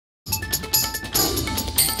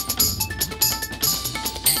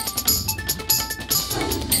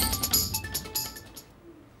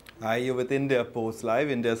Hi, you're with India Post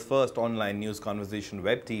Live, India's first online news conversation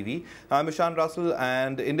web TV. I'm Ishan Russell,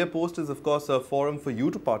 and India Post is, of course, a forum for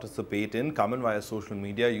you to participate in. Come in via social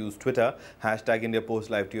media, use Twitter, hashtag India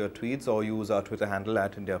Post Live to your tweets, or use our Twitter handle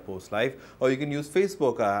at India Post Live. Or you can use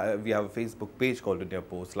Facebook. We have a Facebook page called India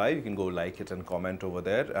Post Live. You can go like it and comment over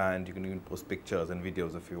there, and you can even post pictures and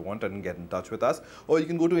videos if you want and get in touch with us. Or you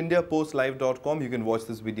can go to indiapostlive.com. You can watch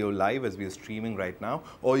this video live as we are streaming right now,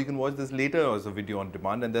 or you can watch this later as a video on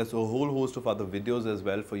demand, and there's a whole host of other videos as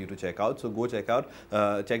well for you to check out. So go check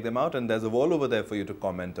them out, and there's a wall over there for you to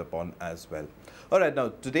comment upon as well. All right, now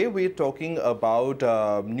today we're talking about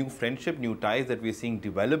new friendship, new ties that we're seeing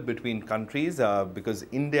develop between countries because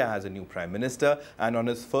India has a new Prime Minister, and on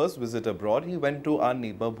his first visit abroad, he went to our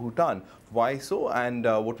neighbor Bhutan. Why so, and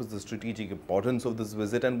what was the strategic importance of this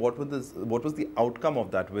visit, and what was the outcome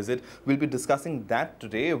of that visit? We'll be discussing that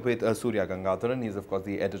today with Surya Gangadharan. He's, of course,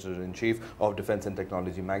 the editor-in-chief of Defense and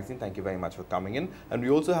Technology magazine. Thank you very much for coming in. And we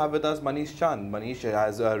also have with us Manish Chand. Manish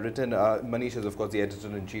has Manish is, of course, the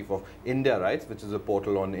editor-in-chief of India Rights, which is a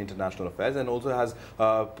portal on international affairs, and also has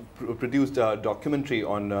produced a documentary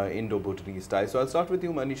on Indo-Bhutanese ties. So I'll start with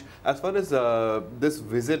you, Manish. As far as this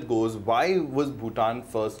visit goes, why was Bhutan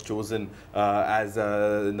first chosen as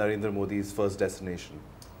Narendra Modi's first destination?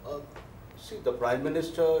 See, the Prime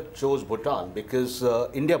Minister chose Bhutan because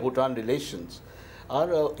India-Bhutan relations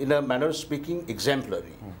are, in a manner of speaking,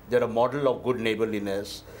 exemplary. They're a model of good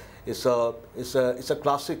neighborliness. It's a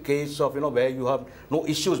classic case of, where you have no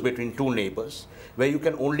issues between two neighbors, where you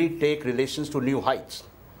can only take relations to new heights.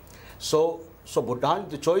 So Bhutan,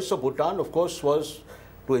 the choice of Bhutan, of course, was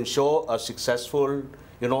to ensure a successful,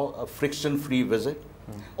 a friction-free visit.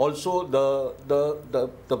 Also,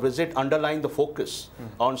 the visit underlined the focus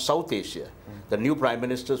on South Asia. The new Prime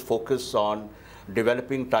Minister's focus on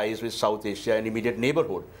developing ties with South Asia and immediate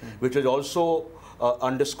neighborhood, which was also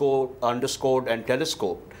underscored and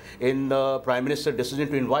telescoped in the Prime Minister's decision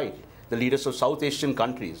to invite the leaders of South Asian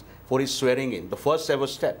countries for his swearing in, the first ever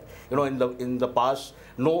step. In the past,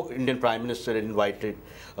 no Indian Prime Minister invited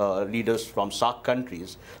leaders from SAARC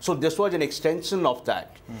countries. So this was an extension of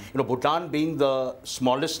that. Bhutan being the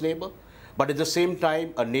smallest neighbor, but at the same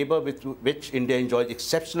time, a neighbor with which India enjoys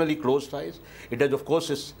exceptionally close ties. It has, of course,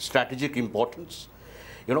 its strategic importance.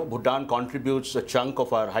 Bhutan contributes a chunk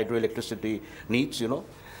of our hydroelectricity needs,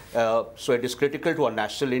 so it is critical to our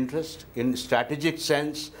national interest. In strategic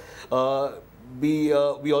sense, we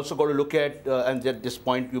also got to look at, and at this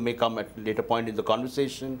point you may come at a later point in the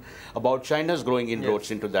conversation, about China's growing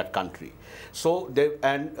inroads into that country. So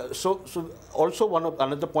also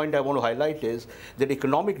another point I want to highlight is that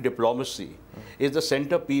economic diplomacy is the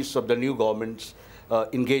centerpiece of the new government's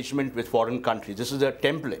engagement with foreign countries. This is a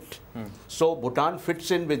template. So Bhutan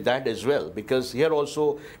fits in with that as well, because here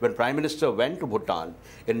also, when Prime Minister went to Bhutan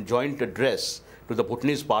in joint address to the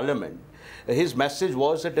Bhutanese Parliament, his message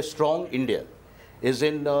was that a strong India is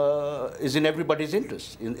in everybody's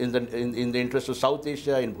interest, in the interest of South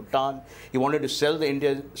Asia, in Bhutan. He wanted to sell the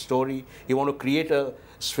India story. He wanted to create a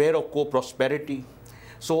sphere of co-prosperity.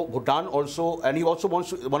 So Bhutan also, and he also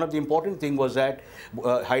wants to, one of the important things was that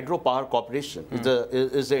hydropower cooperation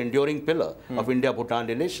is the enduring pillar of India-Bhutan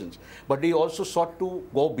relations. But he also sought to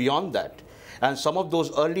go beyond that. And some of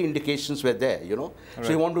those early indications were there, Right. So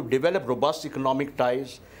he wanted to develop robust economic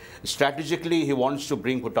ties. Strategically, he wants to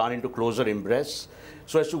bring Bhutan into closer embrace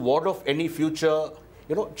so as to ward off any future,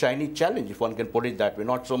 Chinese challenge, if one can put it that way,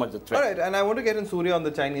 not so much the threat. All right, and I want to get in Surya on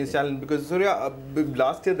the Chinese challenge, because Surya,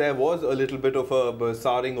 last year there was a little bit of a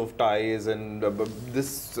souring of ties, and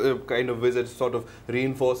this kind of visit sort of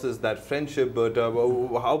reinforces that friendship. But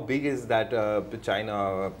how big is that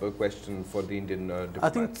China question for the Indian diplomats? I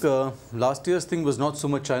think last year's thing was not so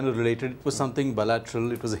much China related. It was something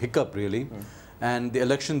bilateral. It was a hiccup, really. And the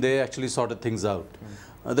election there actually sorted things out.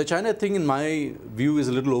 The China thing, in my view, is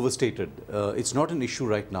a little overstated. It's not an issue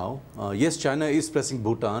right now. Yes, China is pressing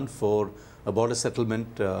Bhutan for a border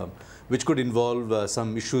settlement, which could involve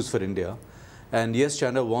some issues for India. And yes,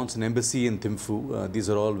 China wants an embassy in Thimphu. These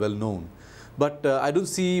are all well known. But I don't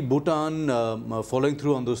see Bhutan following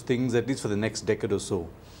through on those things, at least for the next decade or so.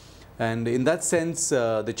 And in that sense,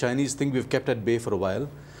 the Chinese thing we've kept at bay for a while.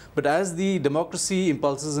 But as the democracy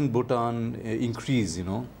impulses in Bhutan increase,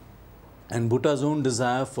 and Bhutan's own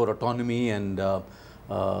desire for autonomy and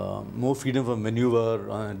more freedom of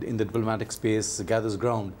maneuver in the diplomatic space gathers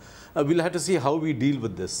ground, we'll have to see how we deal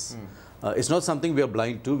with this. It's not something we are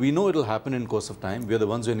blind to. We know it will happen in course of time. We are the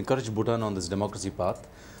ones who encourage Bhutan on this democracy path.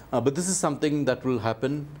 But this is something that will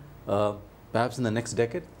happen perhaps in the next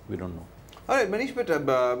decade. We don't know. All right, Manish, but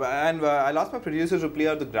I'll ask my producer to play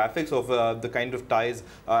out the graphics of the kind of ties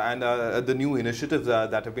and the new initiatives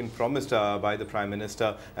that have been promised by the Prime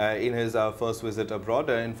Minister in his first visit abroad.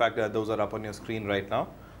 In fact, those are up on your screen right now.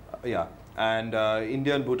 Yeah. And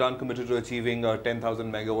India and Bhutan committed to achieving a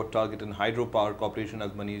 10,000 megawatt target in hydropower cooperation,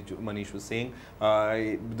 as Manish was saying.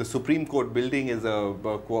 The Supreme Court building is a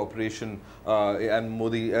cooperation, and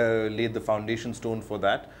Modi laid the foundation stone for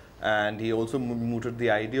that. And he also mooted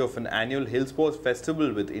the idea of an annual hill sports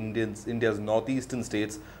festival with India's northeastern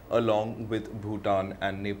states along with Bhutan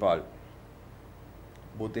and Nepal.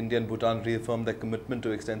 Both India and Bhutan reaffirmed their commitment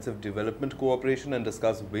to extensive development cooperation and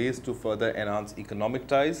discussed ways to further enhance economic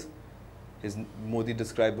ties. Modi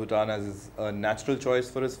described Bhutan as a natural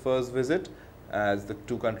choice for his first visit, as the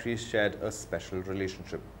two countries shared a special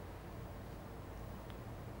relationship.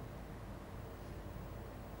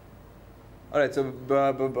 All right, so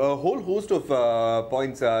a whole host of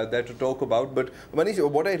points there to talk about. But Manish,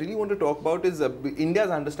 what I really want to talk about is India's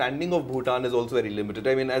understanding of Bhutan is also very limited.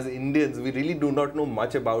 I mean, as Indians, we really do not know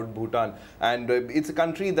much about Bhutan. And it's a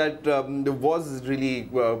country that was really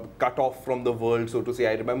cut off from the world, so to say.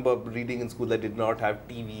 I remember reading in school that did not have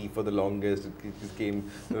TV for the longest. It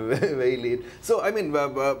came very late. So, I mean,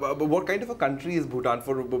 what kind of a country is Bhutan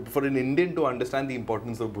for an Indian to understand the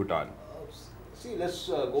importance of Bhutan? See, let's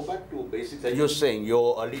go back to basics. As you're saying,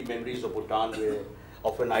 your early memories of Bhutan were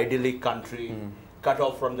of an idyllic country, cut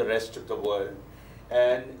off from the rest of the world,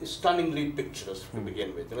 and stunningly picturesque to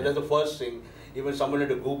begin with. That's the first thing. Even someone had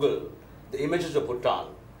to Google the images of Bhutan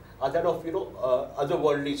are that of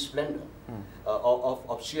otherworldly splendor,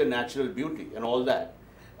 of sheer natural beauty and all that.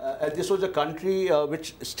 And this was a country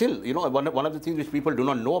which still, one of the things which people do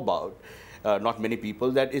not know about, not many people,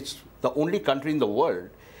 that it's the only country in the world.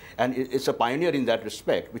 And it's a pioneer in that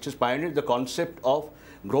respect, which has pioneered the concept of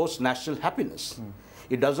gross national happiness.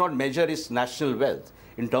 It does not measure its national wealth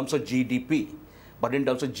in terms of GDP, but in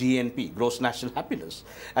terms of GNP, gross national happiness.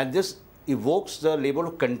 And this evokes the level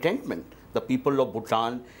of contentment the people of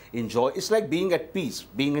Bhutan enjoy. It's like being at peace,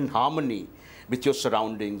 being in harmony with your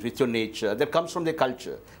surroundings, with your nature. That comes from their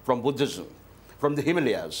culture, from Buddhism, from the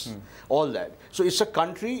Himalayas, all that. So it's a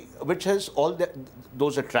country which has all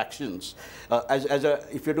those attractions.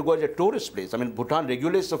 If you have to go as a tourist place, I mean, Bhutan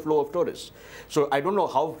regulates the flow of tourists. So I don't know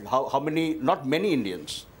how many, not many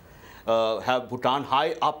Indians have Bhutan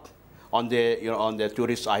high up on their, on their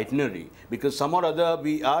tourist itinerary, because some or other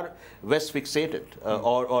we are West fixated,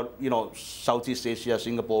 or Southeast Asia,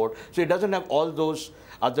 Singapore. So it doesn't have all those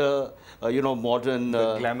other, modern,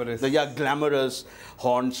 glamorous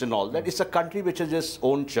haunts and all that. It's a country which has its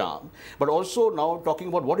own charm. But also now talking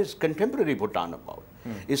about what is contemporary Bhutan about.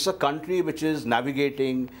 It's a country which is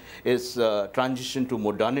navigating its transition to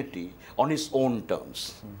modernity on its own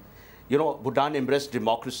terms. Bhutan embraced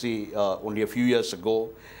democracy only a few years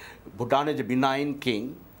ago. Bhutan is a benign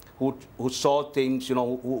king who saw things,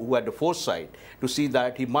 who had the foresight to see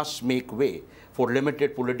that he must make way for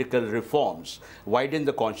limited political reforms, widen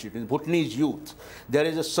the constitution. Bhutanese youth, there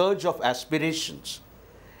is a surge of aspirations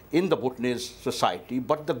in the Bhutanese society,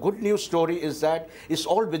 but the good news story is that it's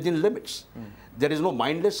all within limits. There is no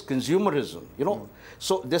mindless consumerism,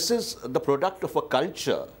 So this is the product of a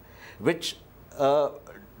culture which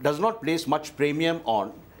does not place much premium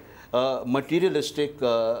on materialistic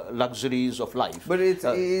luxuries of life. But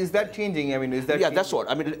is that changing? I mean, is that changing? That's what.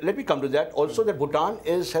 I mean, let me come to that. Also, that Bhutan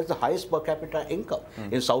has the highest per capita income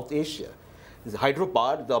in South Asia. The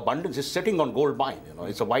hydropower, the abundance is sitting on gold mine.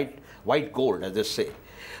 It's a white gold, as they say.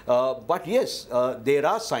 But yes, there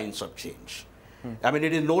are signs of change. I mean,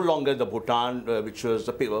 it is no longer the Bhutan which was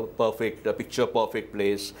the picture-perfect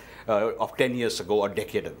place of 10 years ago or a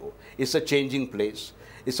decade ago. It's a changing place.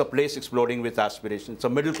 It's a place exploding with aspirations. The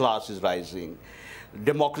middle class is rising.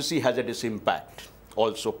 Democracy has had its impact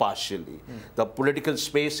also partially. The political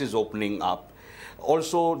space is opening up.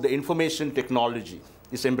 Also, the information technology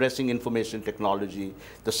is embracing information technology,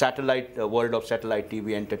 the satellite world of satellite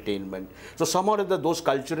TV entertainment. So somehow those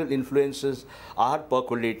cultural influences are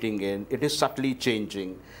percolating in. It is subtly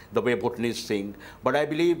changing the way Bhutanese think. But I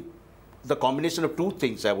believe the combination of two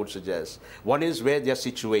things I would suggest. One is where they are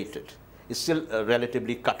situated. Is still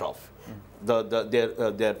relatively cut off.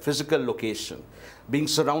 Their physical location, being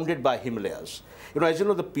surrounded by Himalayas. As you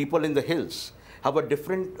know, the people in the hills have a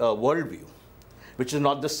different worldview, which is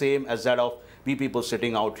not the same as that of we people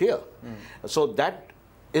sitting out here. So that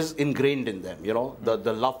is ingrained in them,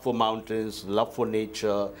 the love for mountains, love for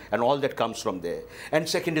nature, and all that comes from there. And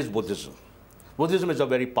second is Buddhism. Buddhism is a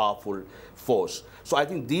very powerful force. So I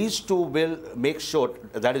think these two will make sure,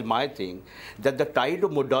 that is my thing, that the tide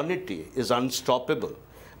of modernity is unstoppable.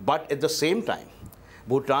 But at the same time,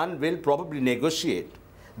 Bhutan will probably negotiate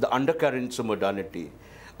the undercurrents of modernity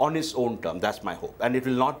on its own term. That's my hope. And it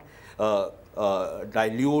will not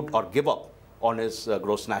dilute or give up on its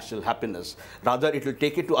gross national happiness. Rather, it will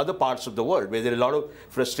take it to other parts of the world where there is a lot of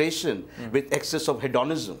frustration with excess of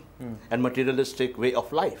hedonism and materialistic way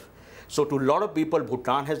of life. So to a lot of people,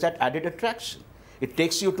 Bhutan has that added attraction. It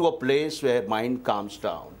takes you to a place where mind calms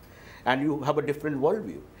down and you have a different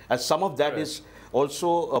worldview. And some of that is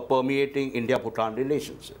also permeating India-Bhutan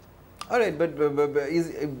relationship. All right, but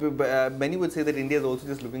many would say that India is also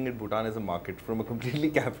just looking at Bhutan as a market from a completely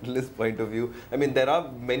capitalist point of view. I mean, there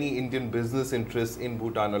are many Indian business interests in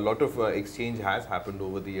Bhutan. A lot of exchange has happened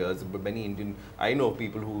over the years. But I know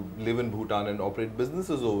people who live in Bhutan and operate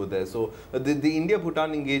businesses over there. So the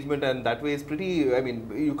India-Bhutan engagement and that way is pretty, I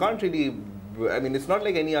mean, you can't really, I mean, it's not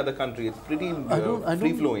like any other country. It's pretty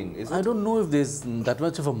free-flowing, isn't it? I don't know if there's that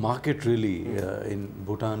much of a market really in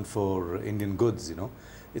Bhutan for Indian goods, you know.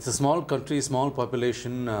 It's a small country, small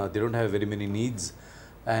population, they don't have very many needs,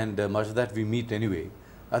 and much of that we meet anyway.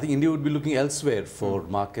 I think India would be looking elsewhere for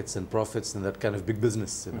markets and profits and that kind of big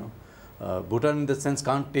business, you know. Bhutan in that sense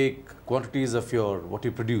can't take quantities of what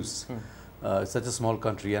you produce. It's such a small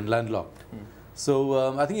country and landlocked.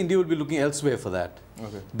 So I think India would be looking elsewhere for that.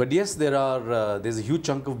 Okay. But yes, there's a huge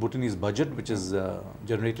chunk of Bhutanese budget which is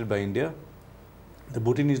generated by India. The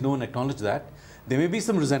Bhutanese know and acknowledge that. There may be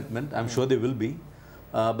some resentment, I'm sure there will be.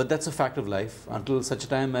 But that's a fact of life until such a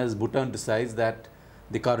time as Bhutan decides that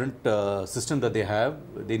the current system that they have,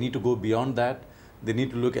 they need to go beyond that. They need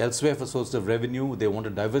to look elsewhere for sources of revenue. They want to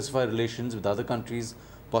diversify relations with other countries,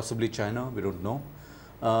 possibly China, we don't know.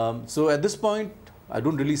 So at this point, I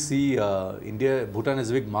don't really see Bhutan as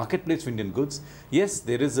a big marketplace for Indian goods. Yes,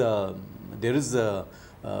 there is a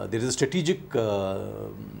strategic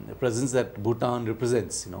presence that Bhutan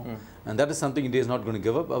represents, you know, and that is something India is not going to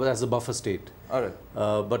give up as a buffer state. All right.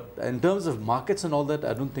 But in terms of markets and all that,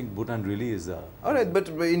 I don't think Bhutan really is. All right, but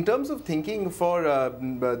in terms of thinking for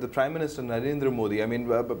the Prime Minister Narendra Modi, I mean,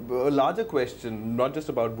 a larger question, not just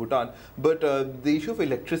about Bhutan, but the issue of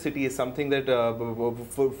electricity is something that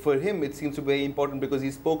for him it seems to be very important because he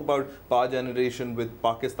spoke about power generation with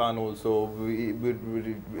Pakistan also,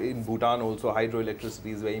 in Bhutan also,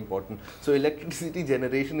 hydroelectricity is very important. So electricity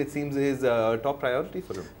generation, it seems, is a top priority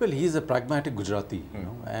for him. Well, he is a pragmatic Gujarati, you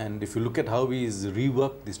know, and if you look at how he's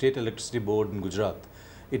reworked the State Electricity Board in Gujarat,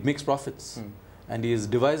 it makes profits. And he has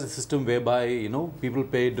devised a system whereby, you know, people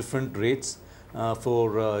pay different rates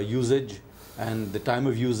for usage and the time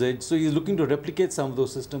of usage. So he's looking to replicate some of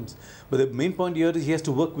those systems. But the main point here is he has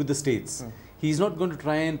to work with the states. He's not going to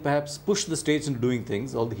try and perhaps push the states into doing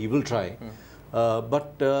things, although he will try.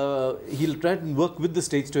 But he'll try and work with the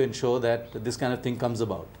states to ensure that this kind of thing comes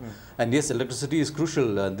about. And yes, electricity is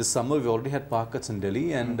crucial. This summer we already had power cuts in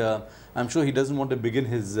Delhi, and I'm sure he doesn't want to begin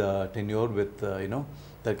his tenure with you know,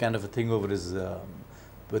 that kind of a thing over his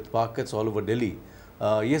with power cuts all over Delhi.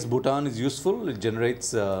 Yes, Bhutan is useful. It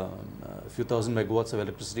generates a few thousand megawatts of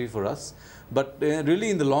electricity for us. But really,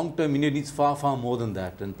 in the long term, India needs far, far more than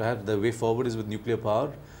that. And perhaps the way forward is with nuclear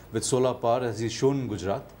power, with solar power, as is shown in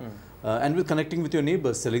Gujarat. And with connecting with your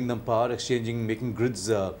neighbors, selling them power, exchanging, making grids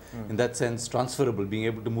in that sense transferable, being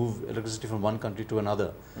able to move electricity from one country to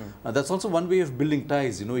another. That's also one way of building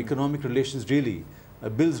ties, you know, economic relations really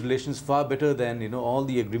builds relations far better than, you know, all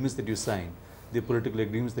the agreements that you sign, the political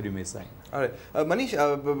agreements that you may sign. All right. Manish,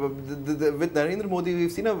 with Narendra Modi,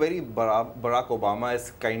 we've seen a very Barack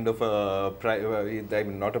Obama-esque kind of I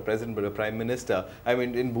mean, not a president, but a prime minister. I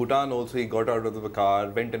mean, in Bhutan also, he got out of the car,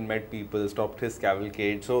 went and met people, stopped his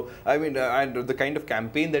cavalcade. So, I mean, and the kind of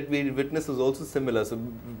campaign that we witnessed was also similar. So,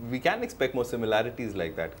 we can expect more similarities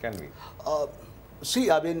like that, can we? See,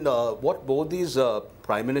 I mean, what Modi's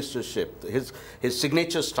prime ministership, his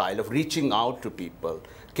signature style of reaching out to people,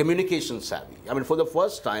 communication savvy. I mean, for the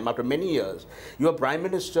first time after many years, you have a prime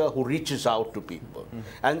minister who reaches out to people.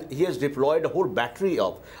 And he has deployed a whole battery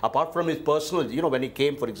of, apart from his personal, you know, when he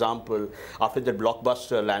came, for example, after the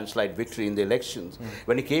blockbuster landslide victory in the elections,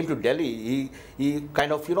 when he came to Delhi, he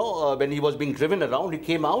kind of, you know, when he was being driven around, he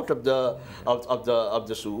came out of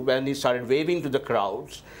the zoo and he started waving to the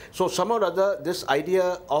crowds. So somehow or other, this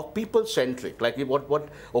idea of people-centric, like what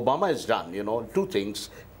Obama has done, you know, two things: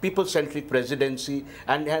 people-centric presidency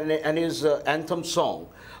and his anthem song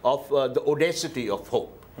of the audacity of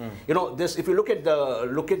hope. You know, this, if you look at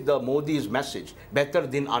the Modi's message, better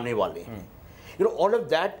din aane wale. You know, all of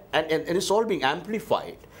that, and it's all being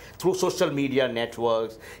amplified through social media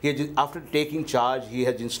networks. After taking charge, he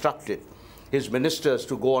has instructed his ministers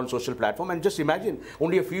to go on social platform. And just imagine,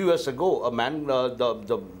 only a few years ago, a man,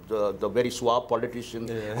 the very suave politician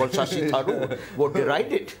called Shashi Tharoor, was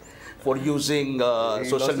derided for using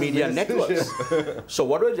social media networks. So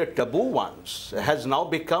what was the taboo ones has now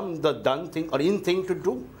become the done thing or in thing to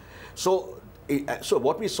do. So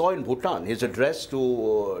what we saw in Bhutan, his address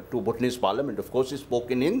to Bhutanese parliament, of course, he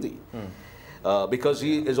spoke in Hindi. Because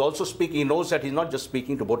he is also speaking, he knows that he's not just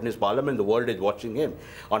speaking to Bhutanese parliament, the world is watching him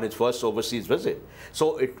on his first overseas visit.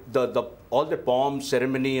 So all the pomp,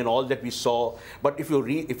 ceremony and all that we saw, but if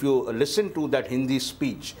you listen to that Hindi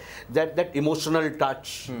speech, that emotional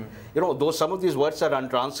touch, you know, though some of these words are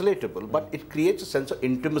untranslatable, but it creates a sense of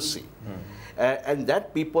intimacy. And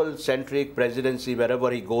that people-centric presidency,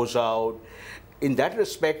 wherever he goes out, in that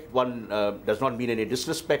respect, one does not mean any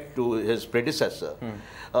disrespect to his predecessor,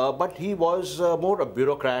 but he was more a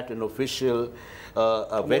bureaucrat, an official,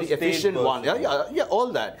 a very efficient one. Yeah,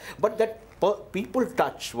 all that. But that people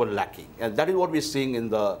touch were lacking, and that is what we're seeing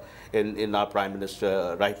in our Prime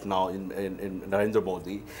Minister right now, in Narendra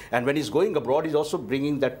Modi. And when he's going abroad, he's also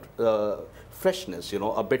bringing that freshness, you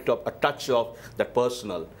know, a bit of a touch of that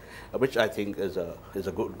personal, which I think is a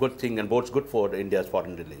good thing and bodes good for India's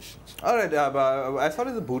foreign relations. All right. As far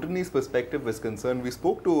as the Bhutanese perspective is concerned, we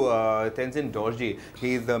spoke to Tenzin Dorji.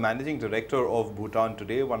 He is the managing director of Bhutan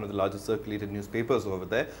Today, one of the largest circulated newspapers over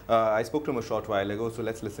there. I spoke to him a short while ago, so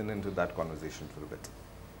let's listen into that conversation for a bit.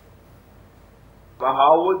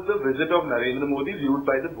 How was the visit of Narendra Modi viewed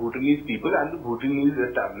by the Bhutanese people and the Bhutanese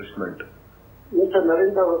establishment? Mr.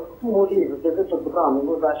 Narendra Modi's visit to Bhutan,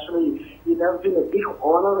 it has been a big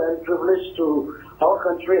honor and privilege to our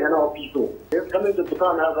country and our people. His coming to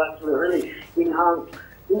Bhutan has actually really enhanced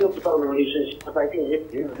Indo-Bhutan relations. But I think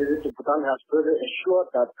his visit to Bhutan has further assured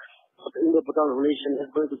that the Indo-Bhutan relation is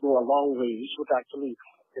going to go a long way. We should actually,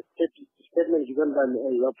 the statement given by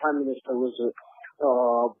your Prime Minister was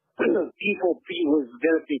P4P was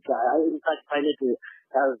very big. I in fact find it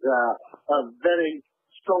as a very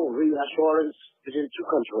strong reassurance between two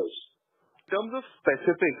countries. In terms of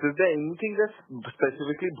specifics, is there anything that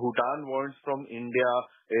specifically Bhutan wants from India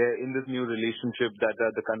in this new relationship that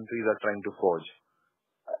the countries are trying to forge?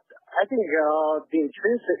 I think the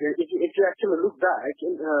experience, if you actually look back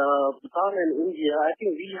in Bhutan and India, I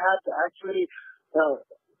think we had actually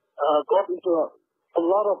got into a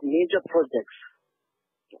lot of major projects.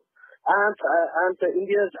 And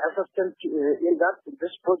India's assistance in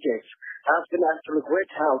this project has been actually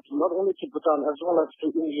great help, not only to Bhutan as well as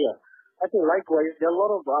to India. I think likewise, there are a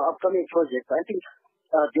lot of upcoming projects. I think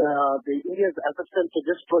the India's assistance to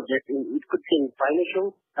this project, it could be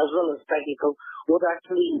financial as well as technical, would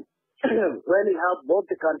actually really help both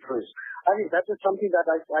the countries. I think that is something that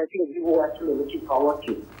I think we were actually looking forward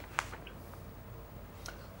to.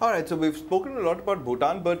 All right, so we've spoken a lot about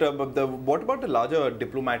Bhutan, but what about the larger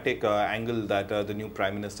diplomatic angle that the new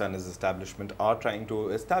Prime Minister and his establishment are trying to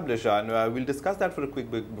establish? And we'll discuss that for a quick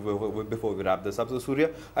bit before we wrap this up. So, Surya,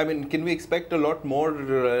 I mean, can we expect a lot more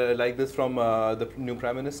like this from the new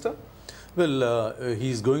Prime Minister? Well,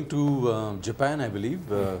 he's going to Japan, I believe,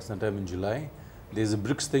 sometime in July. There's a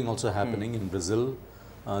BRICS thing also happening in Brazil.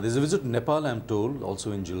 There's a visit to Nepal, I'm told,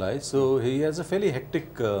 also in July. So he has a fairly hectic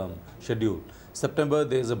schedule. September,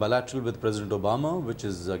 there's a bilateral with President Obama, which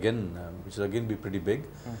is again be pretty big.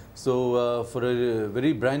 So for a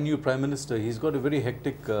very brand new Prime Minister, he's got a very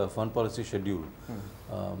hectic foreign policy schedule.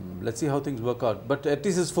 Let's see how things work out. But at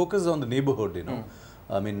least his focus is on the neighborhood, you know.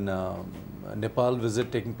 I mean, Nepal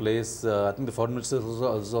visit taking place. I think the foreign minister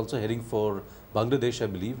is also heading for Bangladesh, I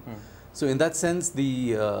believe. So in that sense,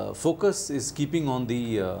 the focus is keeping on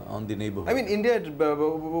the neighborhood. I mean, India,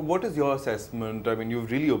 what is your assessment? I mean,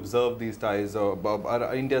 you've really observed these ties,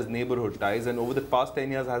 India's neighborhood ties, and over the past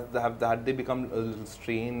 10 years, had they become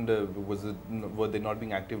strained? Were they not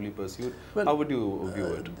being actively pursued? Well, how would you view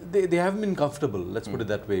it? They haven't been comfortable, let's put it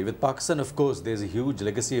that way. With Pakistan, of course, there's a huge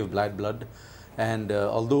legacy of bad blood. And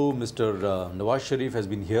although Mr. Nawaz Sharif has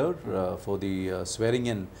been here for the swearing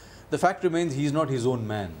in, the fact remains he's not his own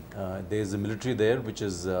man. There's a military there which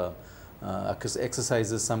is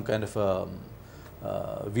exercises some kind of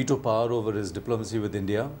veto power over his diplomacy with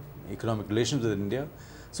India, economic relations with India.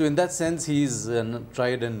 So in that sense, he's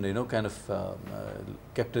tried and kind of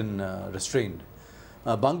kept in restrained.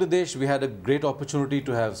 Bangladesh, we had a great opportunity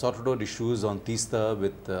to have sorted out issues on Teesta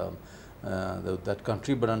with that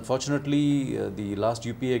country, but unfortunately, the last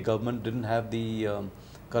UPA government didn't have the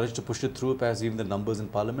courage to push it through, perhaps even the numbers in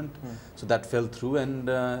parliament. So that fell through, and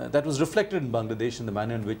that was reflected in Bangladesh in the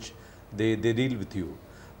manner in which they deal with you.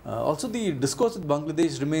 Also, the discourse with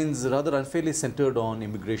Bangladesh remains rather unfairly centered on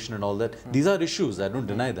immigration and all that. These are issues, I don't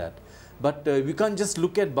deny that. But we can't just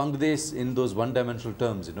look at Bangladesh in those one-dimensional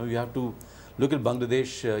terms. You know, you have to look at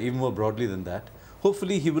Bangladesh even more broadly than that.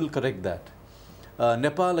 Hopefully, he will correct that.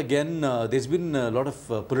 Nepal, again, there's been a lot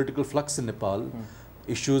of political flux in Nepal,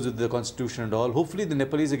 issues with the constitution and all. Hopefully, the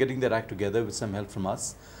Nepalese are getting their act together with some help from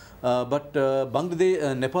us. But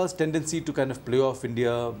Bangladesh, Nepal's tendency to kind of play off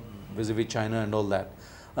India vis-a-vis China and all that.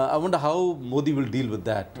 I wonder how Modi will deal with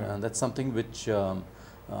that. That's something which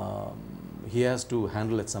he has to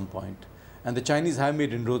handle at some point. And the Chinese have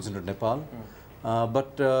made inroads into Nepal.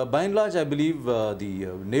 But by and large, I believe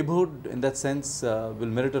the neighborhood in that sense will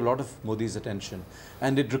merit a lot of Modi's attention.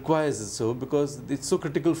 And it requires it so because it's so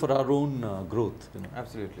critical for our own growth. You know.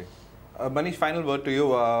 Absolutely. Manish, final word to you.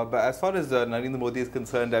 But as far as Narendra Modi is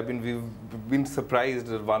concerned, we've been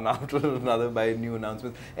surprised one after another by new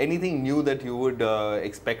announcements. Anything new that you would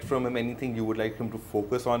expect from him? Anything you would like him to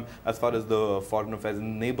focus on as far as the foreign affairs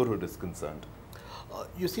in the neighborhood is concerned?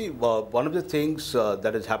 You see, one of the things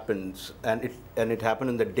that has happened, and it happened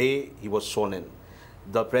in the day he was sworn in,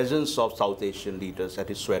 the presence of South Asian leaders at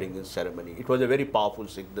his swearing-in ceremony. It was a very powerful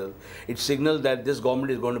signal. It signaled that this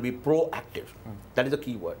government is going to be proactive. That is the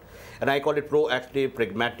key word. And I call it proactive,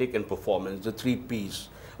 pragmatic, and performance, the 3 Ps.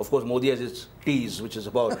 Of course, Modi has its Ts, which is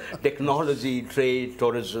about technology, trade,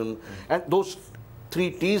 tourism, and those 3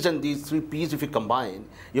 Ts and these 3 Ps, if you combine,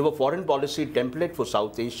 you have a foreign policy template for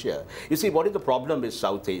South Asia. You see, what is the problem with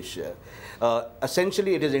South Asia?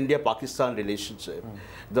 Essentially, it is India-Pakistan relationship,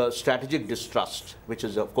 the strategic distrust, which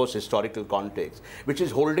is, of course, historical context, which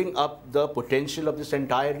is holding up the potential of this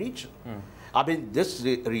entire region. I mean, this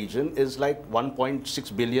region is like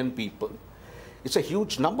 1.6 billion people. It's a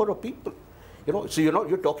huge number of people. You know, so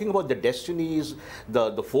you're talking about the destinies,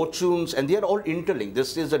 the fortunes, and they are all interlinked.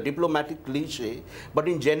 This is a diplomatic cliche, but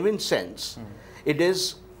in genuine sense, it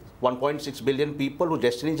is 1.6 billion people whose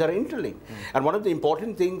destinies are interlinked. And one of the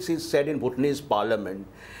important things he said in Bhutanese parliament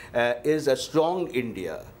is a strong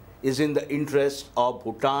India is in the interest of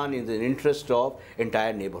Bhutan, in the interest of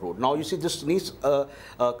entire neighborhood. Now, you see, this needs a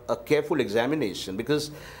careful examination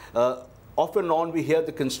because off and on we hear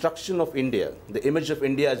the construction of India, the image of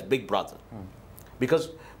India as big brother.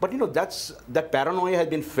 But you know, that paranoia has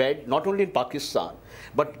been fed not only in Pakistan,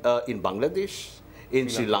 but in Bangladesh, in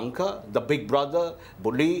Sri Lanka, the big brother,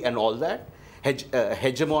 bully and all that,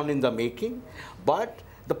 hegemon in the making. But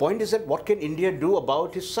the point is that what can India do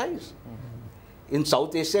about its size? In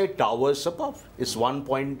South Asia, it towers above. It's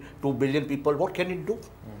 1.2 billion people. What can it do?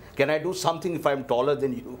 Can I do something if I'm taller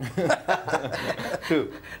than you?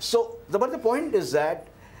 So, but the point is that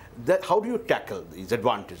how do you tackle these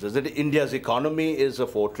advantages? That India's economy is a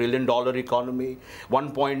 $4 trillion economy,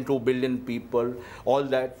 1.2 billion people, all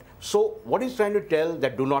that. So, what he's trying to tell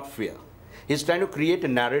that do not fear. He's trying to create a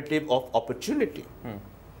narrative of opportunity.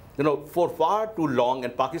 You know, for far too long,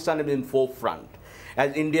 and Pakistan has been in forefront,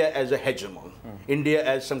 as India as a hegemon, India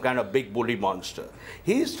as some kind of big bully monster.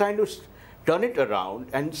 He is trying to turn it around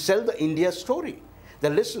and sell the India story.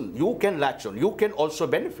 That listen, you can latch on, you can also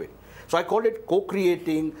benefit. So I call it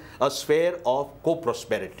co-creating a sphere of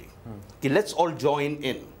co-prosperity. Let's all join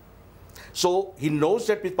in. So he knows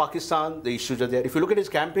that with Pakistan, the issues are there. If you look at his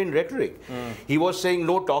campaign rhetoric, he was saying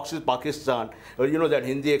no talks with Pakistan. You know that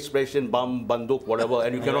Hindi expression, bam, banduk, whatever,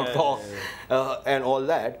 and you cannot talk and all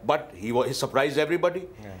that. But he surprised everybody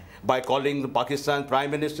by calling the Pakistan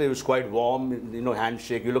Prime Minister. He was quite warm, you know,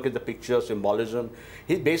 handshake. You look at the picture, symbolism.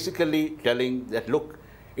 He's basically telling that, look,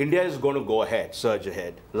 India is going to go ahead, surge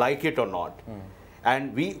ahead, like it or not.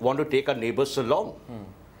 And we want to take our neighbors along.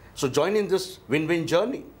 So join in this win-win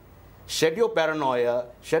journey. Shed your paranoia,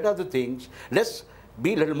 shed other things. Let's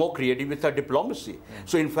be a little more creative with our diplomacy.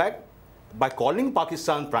 So in fact, by calling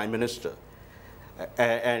Pakistan Prime Minister,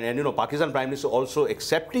 and you know, Pakistan Prime Minister also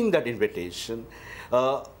accepting that invitation,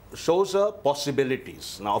 shows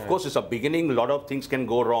possibilities. Now, of course, it's a beginning. A lot of things can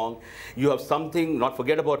go wrong. You have something, not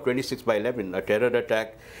forget about 26/11, a terror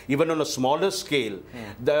attack. Even on a smaller scale,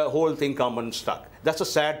 the whole thing come unstuck. That's a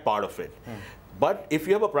sad part of it. But if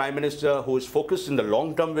you have a Prime Minister who is focused in the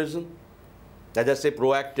long-term vision, as I say,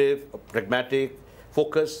 proactive, pragmatic,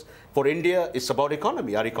 focus, for India, it's about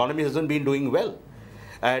economy. Our economy hasn't been doing well.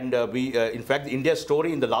 And in fact, the India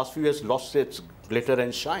story in the last few years lost its glitter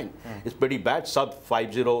and shine. It's pretty bad,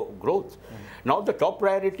 sub-5.0 growth. Now, the top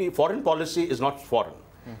priority, foreign policy is not foreign.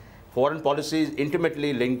 Foreign policy is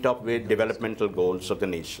intimately linked up with developmental goals of the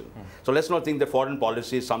nation. So let's not think that foreign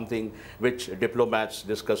policy is something which diplomats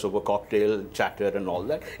discuss over cocktail, chatter and all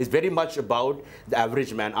that. It's very much about the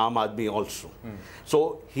average man, Aam Aadmi also.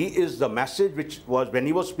 So he is the message which was, when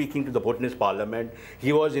he was speaking to the Bhutanese parliament,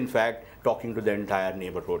 he was in fact talking to the entire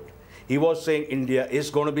neighborhood. He was saying India is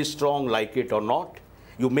going to be strong, like it or not.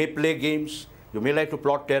 You may play games, you may like to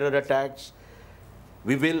plot terror attacks.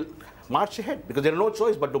 We will march ahead because there is no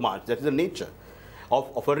choice but to march. That is the nature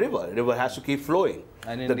of a river. A river has to keep flowing.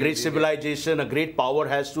 And the great civilization, a great power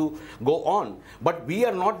has to go on. But we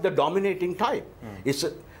are not the dominating type.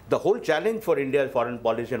 The whole challenge for India's foreign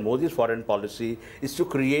policy and Modi's foreign policy is to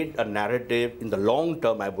create a narrative in the long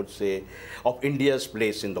term, I would say, of India's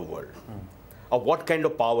place in the world. Of what kind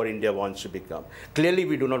of power India wants to become. Clearly,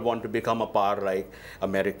 we do not want to become a power like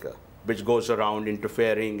America, which goes around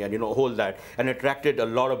interfering and, all that, and attracted a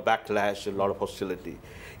lot of backlash, a lot of hostility.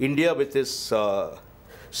 India with its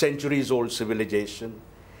centuries-old civilization,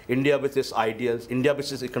 India with its ideals, India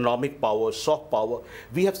with its economic power, soft power,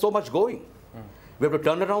 we have so much going. We have to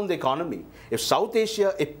turn around the economy. If South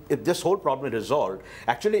Asia, if this whole problem is resolved,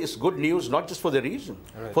 actually it's good news not just for the region,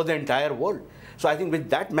 for the entire world. So I think with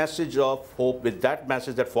that message of hope, with that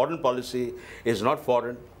message that foreign policy is not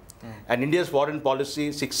foreign, and India's foreign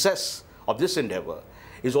policy success of this endeavor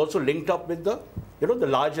is also linked up with the, the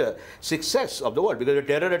larger success of the world. Because the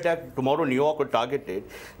terror attack tomorrow, New York was targeted.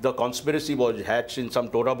 The conspiracy was hatched in some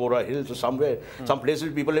Tora Bora Hills or somewhere, some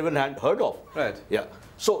places people even hadn't heard of. Right. Yeah.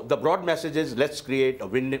 So the broad message is, let's create a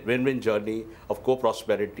win-win journey of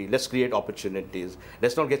co-prosperity. Let's create opportunities.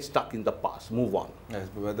 Let's not get stuck in the past. Move on. Yes,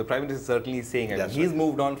 but the Prime Minister is certainly saying, That's he's right.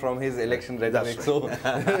 moved on from his election rhetoric, That's so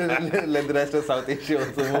let the rest of South Asia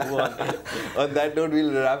also move on. On that note,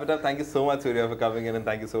 we'll wrap it up. Thank you so much, Surya, for coming in, and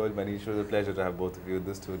thank you so much, Manish. It was a pleasure to have both of you in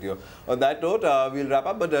the studio. On that note, we'll wrap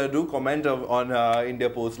up, but do comment on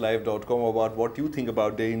IndiaPostLive.com about what you think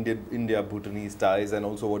about the India-Bhutanese ties, and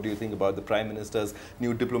also what do you think about the Prime Minister's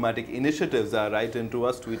new diplomatic initiatives. Write into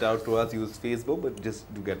us, tweet out to us, use Facebook, but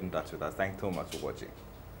just do get in touch with us. Thanks so much for watching.